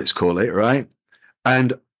we Brits call it, right,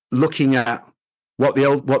 and looking at what the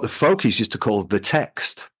folkies used to call the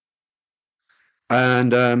text.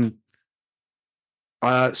 And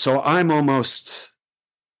so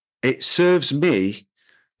it serves me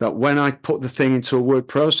that when I put the thing into a word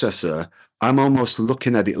processor, I'm almost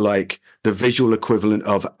looking at it like the visual equivalent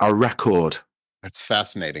of a record. That's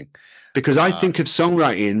fascinating. Because I think of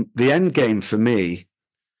songwriting, the end game for me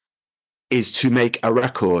is to make a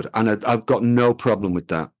record. And I've got no problem with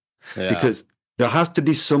that. Yeah. Because there has to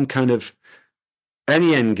be some kind of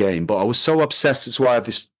any end game. But I was so obsessed. That's why I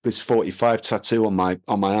have this 45 tattoo on my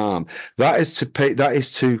arm. That is to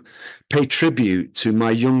pay tribute to my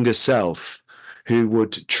younger self, who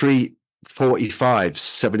would treat 45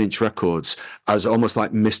 7-inch records as almost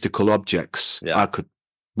like mystical objects. Yeah. I could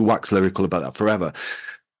wax lyrical about that forever.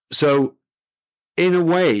 So in a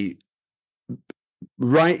way,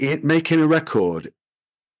 making a record,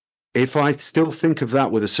 if I still think of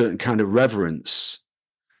that with a certain kind of reverence,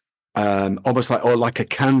 almost like a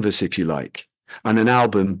canvas, if you like, and an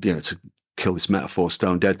album, to kill this metaphor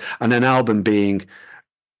stone dead, and an album being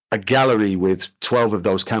a gallery with 12 of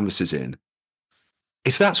those canvases in,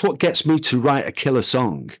 if that's what gets me to write a killer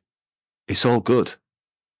song, it's all good.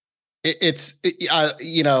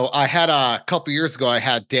 I had a couple years ago, I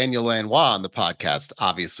had Daniel Lanois on the podcast,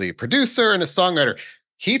 obviously a producer and a songwriter.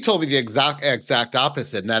 He told me the exact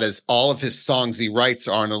opposite, and that is all of his songs he writes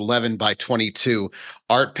are on 11 by 22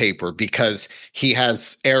 art paper, because he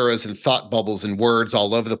has arrows and thought bubbles and words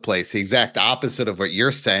all over the place. The exact opposite of what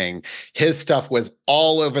you're saying. His stuff was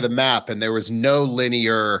all over the map, and there was no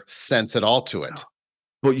linear sense at all to it.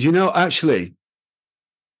 But actually,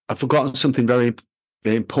 I've forgotten something very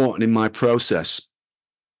important in my process.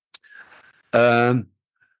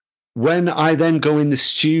 When I then go in the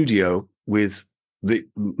studio with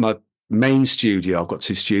main studio. I've got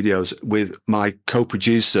 2 studios with my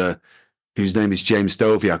co-producer, whose name is James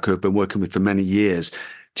Doviak, who I've been working with for many years.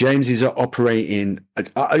 James is operating,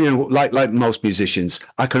 like most musicians,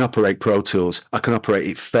 I can operate Pro Tools. I can operate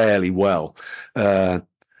it fairly well. But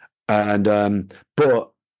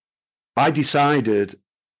I decided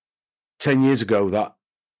 10 years ago that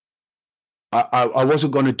I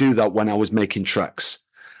wasn't going to do that when I was making tracks.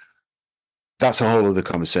 That's a whole other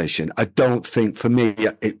conversation. I don't think, for me,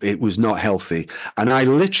 it was not healthy. And I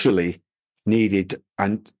literally needed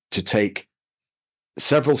to take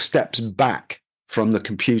several steps back from the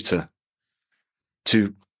computer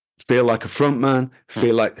to feel like a frontman,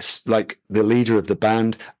 feel like the leader of the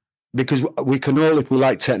band, because we can all, if we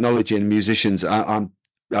like technology and musicians, I'm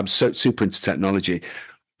so super into technology.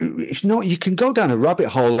 If not, you can go down a rabbit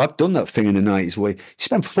hole. I've done that thing in the 90s where you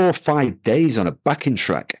spend 4 or 5 days on a backing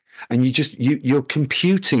track and you're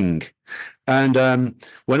computing. And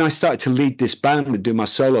when I started to lead this band and do my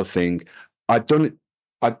solo thing, I'd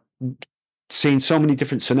seen so many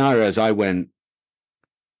different scenarios. I went,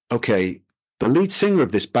 okay, the lead singer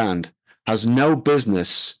of this band has no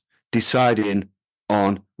business deciding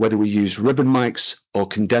on whether we use ribbon mics or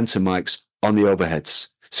condenser mics on the overheads.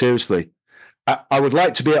 Seriously. I would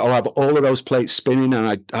like to be able to have all of those plates spinning, and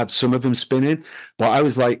I had some of them spinning, but I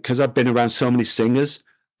was like, because I've been around so many singers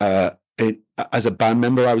as a band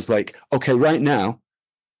member, I was like, okay, right now,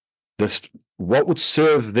 what would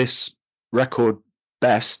serve this record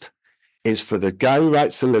best is for the guy who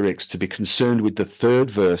writes the lyrics to be concerned with the third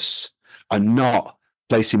verse and not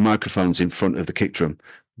placing microphones in front of the kick drum,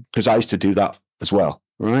 because I used to do that as well,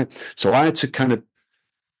 right? So I had to kind of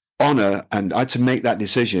honor, and I had to make that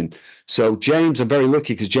decision. So James, I'm very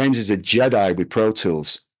lucky because James is a Jedi with Pro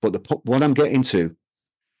Tools. But what I'm getting to,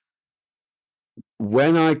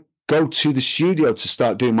 when I go to the studio to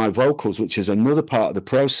start doing my vocals, which is another part of the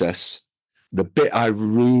process, the bit I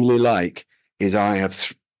really like is I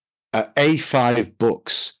have A5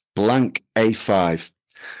 books, blank A5,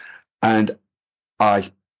 and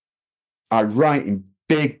I write in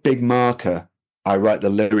big marker. I write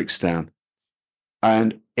the lyrics down,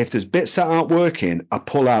 and if there's bits that aren't working, I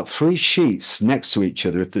pull out 3 sheets next to each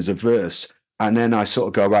other if there's a verse. And then I sort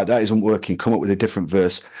of go, right, that isn't working. Come up with a different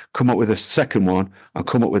verse, come up with a second one, and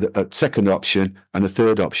come up with a second option and a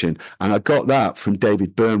third option. And I got that from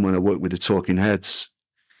David Byrne when I worked with the Talking Heads.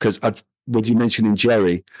 Because what you mentioned in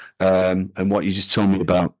Jerry and what you just told me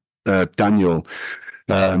about Daniel,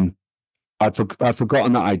 I've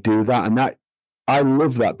forgotten that I do that. And that I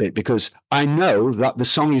love that bit because I know that the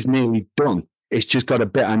song is nearly done. It's just got a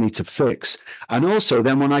bit I need to fix. And also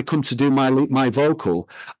then when I come to do my vocal,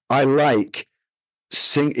 I like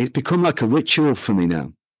sing. It's become like a ritual for me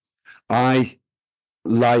now. I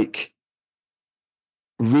like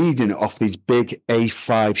reading off these big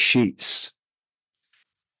A5 sheets.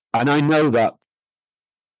 And I know that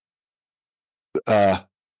that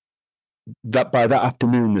by that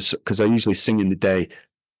afternoon, because I usually sing in the day,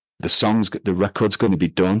 the record's going to be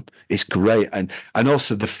done. It's great. And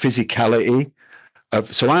also the physicality.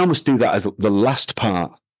 So I almost do that as the last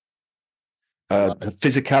part, the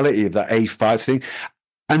physicality of that A5 thing.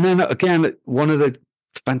 And then again, one of the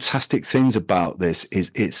fantastic things about this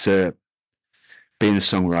is it's being a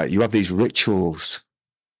songwriter. You have these rituals.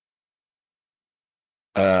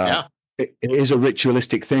 It is a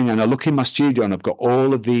ritualistic thing. And I look in my studio and I've got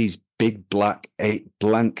all of these big the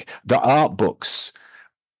art books,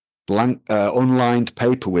 unlined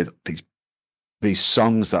paper with these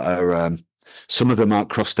songs that are, some of them aren't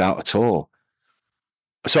crossed out at all.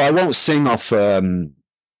 So I won't sing off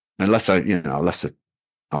unless I'm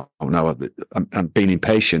being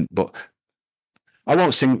impatient, but I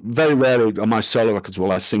won't sing. Very rarely on my solo records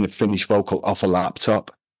will I sing a finished vocal off a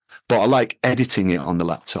laptop, but I like editing it on the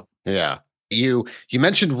laptop. Yeah. You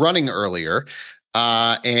mentioned running earlier,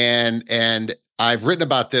 and I've written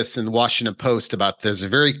about this in the Washington Post about there's a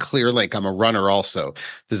very clear link. I'm a runner also.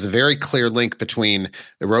 There's a very clear link between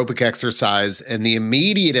aerobic exercise and the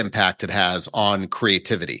immediate impact it has on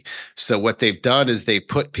creativity. So what they've done is they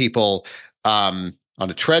put people on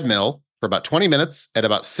a treadmill for about 20 minutes at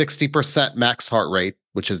about 60% max heart rate,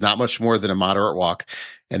 which is not much more than a moderate walk.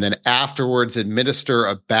 And then afterwards administer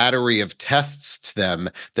a battery of tests to them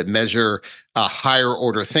that measure higher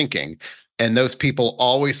order thinking. And those people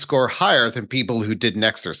always score higher than people who didn't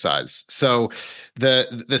exercise. So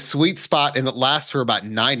the sweet spot, and it lasts for about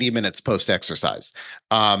 90 minutes post-exercise.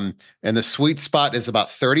 And the sweet spot is about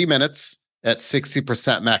 30 minutes at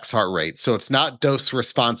 60% max heart rate. So it's not dose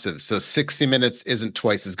responsive. So 60 minutes isn't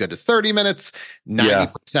twice as good as 30 minutes.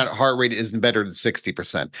 90% heart rate isn't better than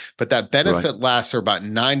 60%. But that benefit lasts for about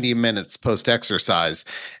 90 minutes post exercise,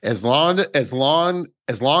 as long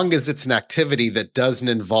as it's an activity that doesn't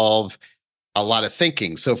involve a lot of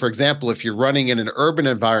thinking. So, for example, if you're running in an urban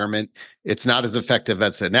environment, it's not as effective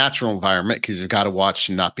as a natural environment because you've got to watch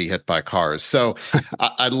and not be hit by cars. So,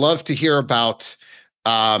 I'd love to hear about,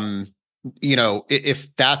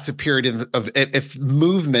 if that's a period if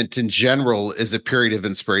movement in general is a period of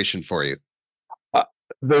inspiration for you.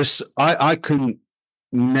 I can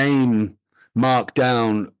mark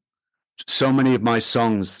down so many of my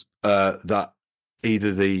songs that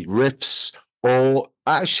either the riffs or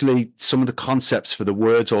actually some of the concepts for the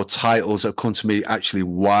words or titles that come to me actually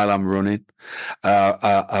while I'm running.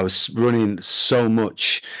 I was running so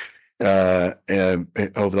much over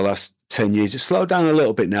the last 10 years. It's slowed down a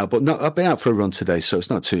little bit now, but I've been out for a run today, so it's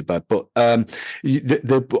not too bad. But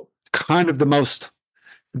the kind of the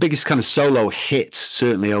biggest kind of solo hit,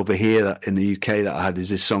 certainly over here in the UK, that I had is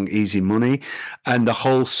this song "Easy Money," and the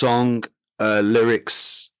whole song,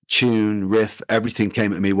 lyrics, tune, riff, everything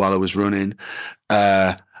came at me while I was running,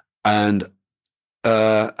 and then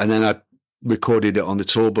I recorded it on the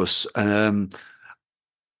tour bus.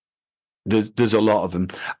 There's a lot of them.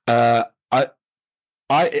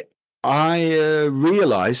 I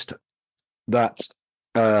realized that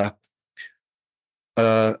a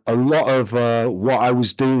lot of what I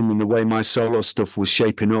was doing and the way my solo stuff was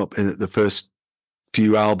shaping up in the first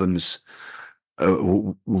few albums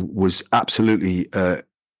was absolutely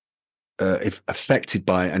affected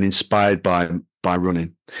by and inspired by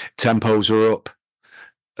running. Tempos are up,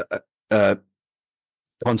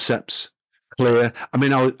 concepts clear. I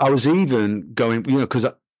mean, I was even going, because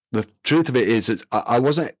the truth of it is that I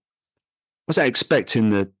wasn't expecting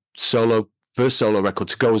the first solo record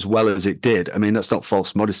to go as well as it did. I mean, that's not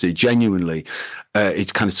false modesty. Genuinely,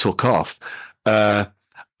 it kind of took off. But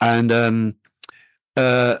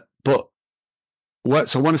so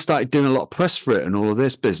when I started doing a lot of press for it and all of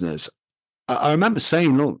this business, I remember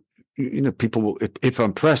saying, look, people, if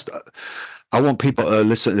I'm pressed, I want people to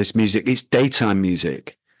listen to this music. It's daytime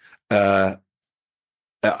music.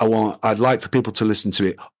 I'd like for people to listen to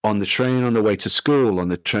it on the train on the way to school, on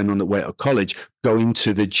the train on the way to college, going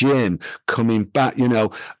to the gym, coming back, and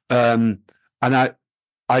that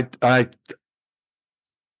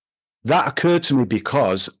occurred to me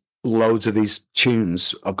because loads of these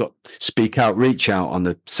tunes, I've got Speak Out, Reach Out on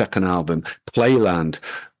the second album, Playland,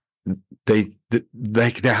 they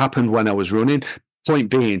happened when I was running.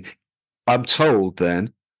 Point being, I'm told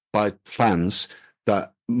then by fans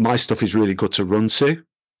that my stuff is really good to run to.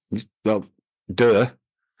 Well, duh.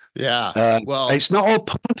 Yeah. Well, it's not all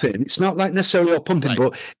pumping. It's not like necessarily all pumping,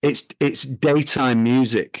 right. But it's daytime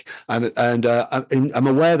music, and I'm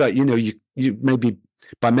aware that you maybe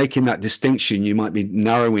by making that distinction you might be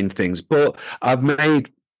narrowing things. But I've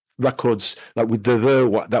made records that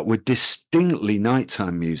were distinctly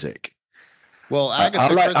nighttime music. Well,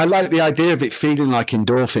 I like the idea of it feeling like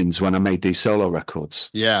endorphins when I made these solo records.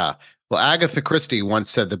 Yeah. Well, Agatha Christie once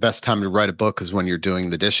said the best time to write a book is when you're doing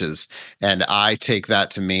the dishes. And I take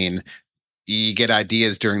that to mean you get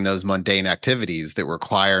ideas during those mundane activities that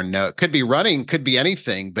require could be running, could be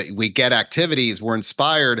anything, but we get activities, we're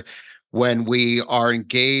inspired when we are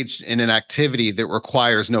engaged in an activity that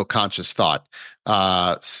requires no conscious thought.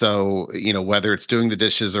 So, whether it's doing the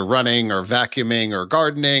dishes or running or vacuuming or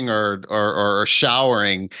gardening or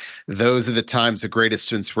showering, those are the times of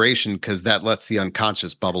greatest inspiration because that lets the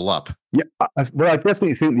unconscious bubble up. Yeah. I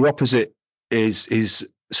definitely think the opposite is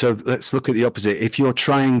so let's look at the opposite. If you're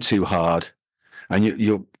trying too hard and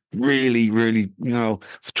you're really, really,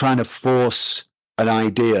 trying to force an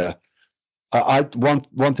idea,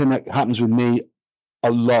 one thing that happens with me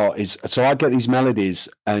a lot is, so I get these melodies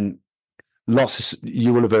and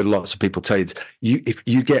you will have heard lots of people tell you, you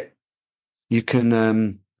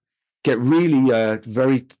can get really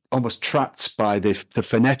very almost trapped by the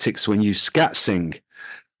phonetics when you scat sing.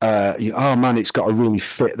 Oh man, it's got to really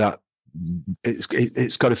fit that.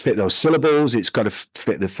 It's got to fit those syllables. It's got to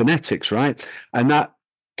fit the phonetics, right? And that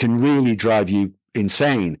can really drive you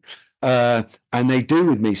insane. And they do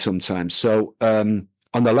with me sometimes. So on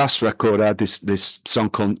the last record, I had this song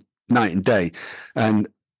called Night and Day, and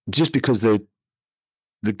just because the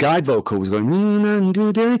guide vocal was going,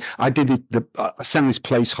 I did I sang this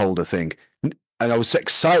placeholder thing, and I was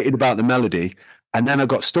excited about the melody, and then I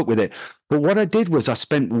got stuck with it. But what I did was I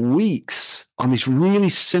spent weeks on this really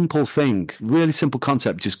simple thing, really simple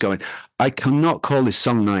concept, just going, I cannot call this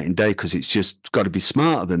song Night and Day because it's just got to be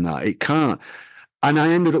smarter than that. It can't. And I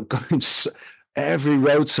ended up going every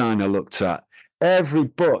road sign I looked at, every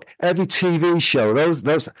book, every TV show,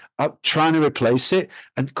 those trying to replace it.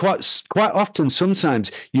 And quite often,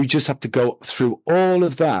 sometimes you just have to go through all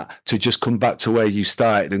of that to just come back to where you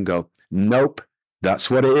started and go, nope,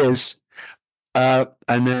 that's what it is. And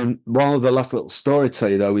then one of the last little story to tell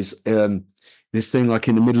you though is this thing like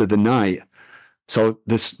in the middle of the night. So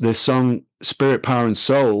this song "Spirit, Power, and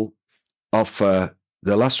Soul" off the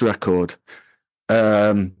last record.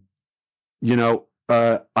 I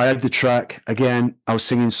had the track again. I was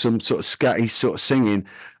singing some sort of scatty sort of singing,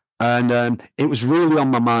 and it was really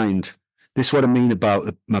on my mind. This is what I mean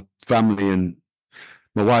about my family and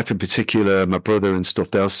my wife in particular, my brother and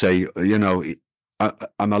stuff. They'll say,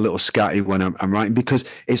 I'm a little scatty when I'm writing because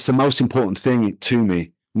it's the most important thing to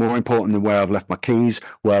me, more important than where I've left my keys,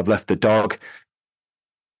 where I've left the dog.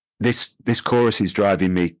 This chorus is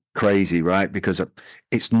driving me crazy, right? Because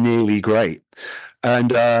it's nearly great.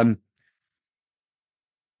 And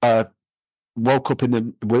I woke up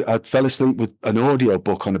I fell asleep with an audio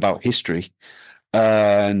book on about history.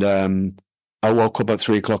 And I woke up at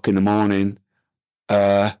 3:00 in the morning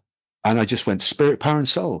and I just went, Spirit, Power, and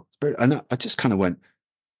Soul. And I just kind of went,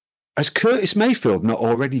 has Curtis Mayfield not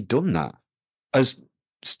already done that?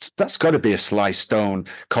 That's got to be a Sly Stone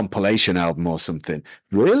compilation album or something,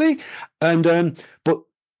 really. And but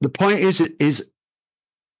the point is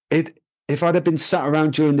if I'd have been sat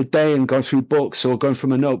around during the day and gone through books or going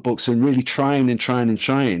through my notebooks and really trying,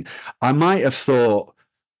 I might have thought,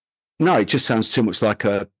 no, it just sounds too much like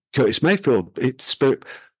a Curtis Mayfield. Spirit.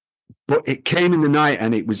 But it came in the night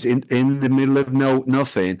and it was in the middle of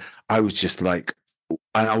nothing. I was just like,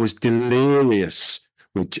 and I was delirious.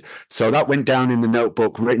 So that went down in the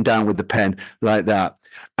notebook, written down with the pen like that.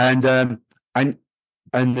 And the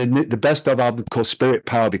best of album called Spirit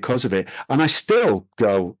Power because of it. And I still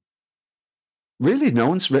go, really? No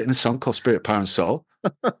one's written a song called Spirit, Power, and Soul?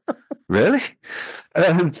 Really?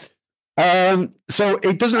 So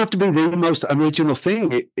it doesn't have to be the most original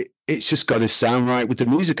thing. It's just got to sound right with the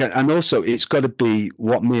music. And also it's got to be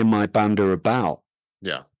what me and my band are about.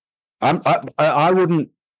 Yeah. I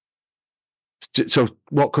wouldn't. So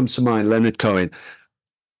what comes to mind? Leonard Cohen.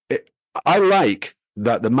 I like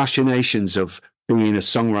that the machinations of being a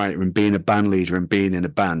songwriter and being a band leader and being in a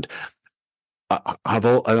band. And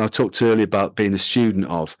I talked earlier about being a student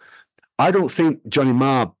of. I don't think Johnny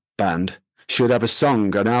Marr band should have a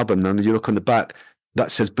song, an album, and you look on the back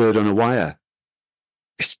that says "Bird on a Wire."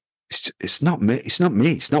 It's not me. It's not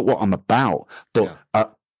me. It's not what I'm about. But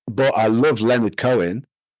I love Leonard Cohen.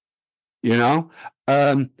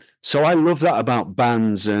 So I love that about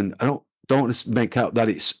bands, and I don't want to make out that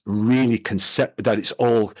it's really that it's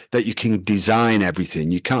all that you can design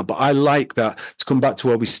everything. You can't. But I like that. To come back to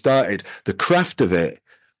where we started, the craft of it.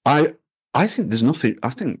 I think there's nothing.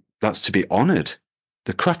 I think that's to be honoured.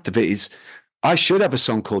 The craft of it is. I should have a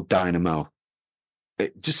song called Dynamo.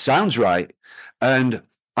 It just sounds right, and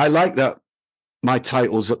I like that. My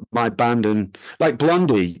titles, my band, and like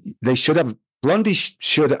Blondie, Blondie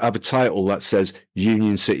should have a title that says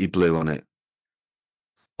Union City Blue on it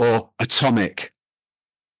or Atomic.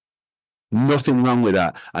 Nothing wrong with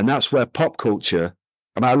that. And that's where pop culture,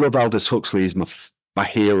 I love Aldous Huxley, he's my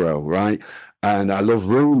hero, right? And I love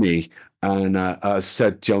Rumi, and I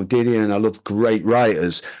said Joan Didion, and I love great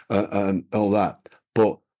writers and all that.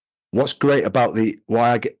 But what's great about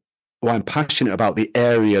why I'm passionate about the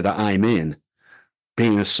area that I'm in,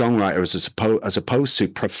 being a songwriter as opposed to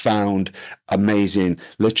profound, amazing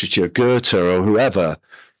literature, Goethe or whoever,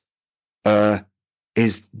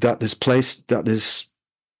 is that there's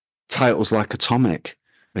titles like Atomic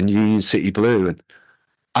and Union City Blue. And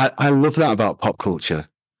I love that about pop culture.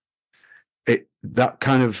 That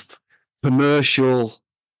kind of commercial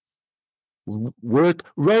word,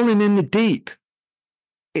 rolling in the deep.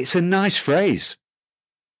 It's a nice phrase.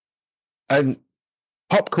 And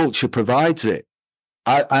pop culture provides it.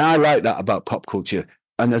 I like that about pop culture.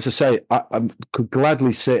 And as I say, I could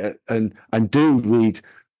gladly sit and do read,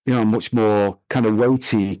 much more kind of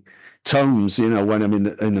weighty tomes, when I'm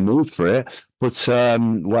in the mood for it. But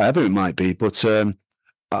whatever it might be. But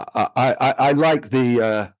I like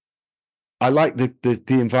the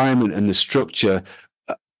environment and the structure.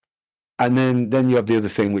 And then you have the other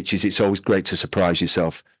thing, which is it's always great to surprise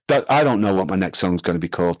yourself. I don't know what my next song's going to be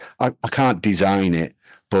called. I can't design it,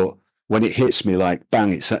 but when it hits me, like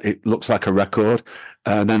bang, it looks like a record,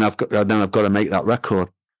 and then I've got to make that record.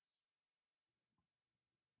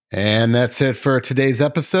 And that's it for today's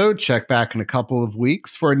episode. Check back in a couple of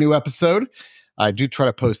weeks for a new episode. I do try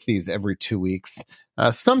to post these every 2 weeks,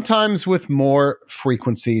 sometimes with more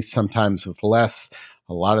frequency, sometimes with less.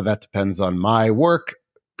 A lot of that depends on my work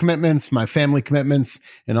commitments, my family commitments,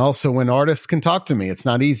 and also when artists can talk to me. It's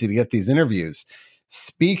not easy to get these interviews.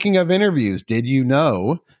 Speaking of interviews, did you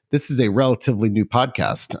know this is a relatively new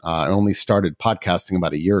podcast? I only started podcasting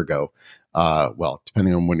about a year ago. Well,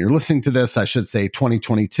 depending on when you're listening to this, I should say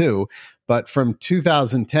 2022. But from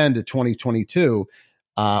 2010 to 2022,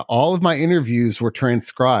 all of my interviews were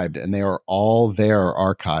transcribed, and they are all there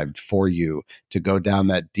archived for you to go down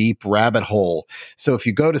that deep rabbit hole. So if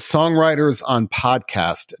you go to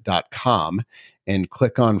songwritersonpodcast.com and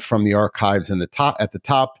click on from the archives at the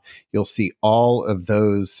top, you'll see all of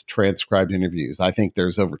those transcribed interviews. I think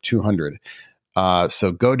there's over 200.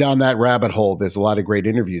 So go down that rabbit hole. There's a lot of great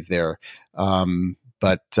interviews there.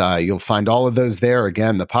 But you'll find all of those there.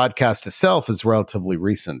 Again, the podcast itself is relatively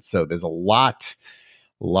recent. So there's a lot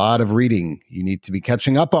of reading you need to be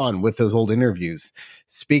catching up on with those old interviews.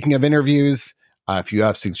 Speaking of interviews, if you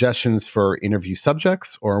have suggestions for interview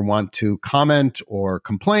subjects or want to comment or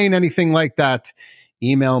complain, anything like that,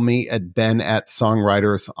 email me at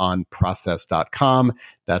ben@songwritersonprocess.com.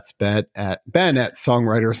 That's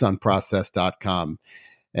ben@songwritersonprocess.com.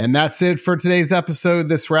 And that's it for today's episode.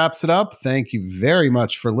 This wraps it up. Thank you very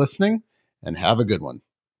much for listening, and have a good one.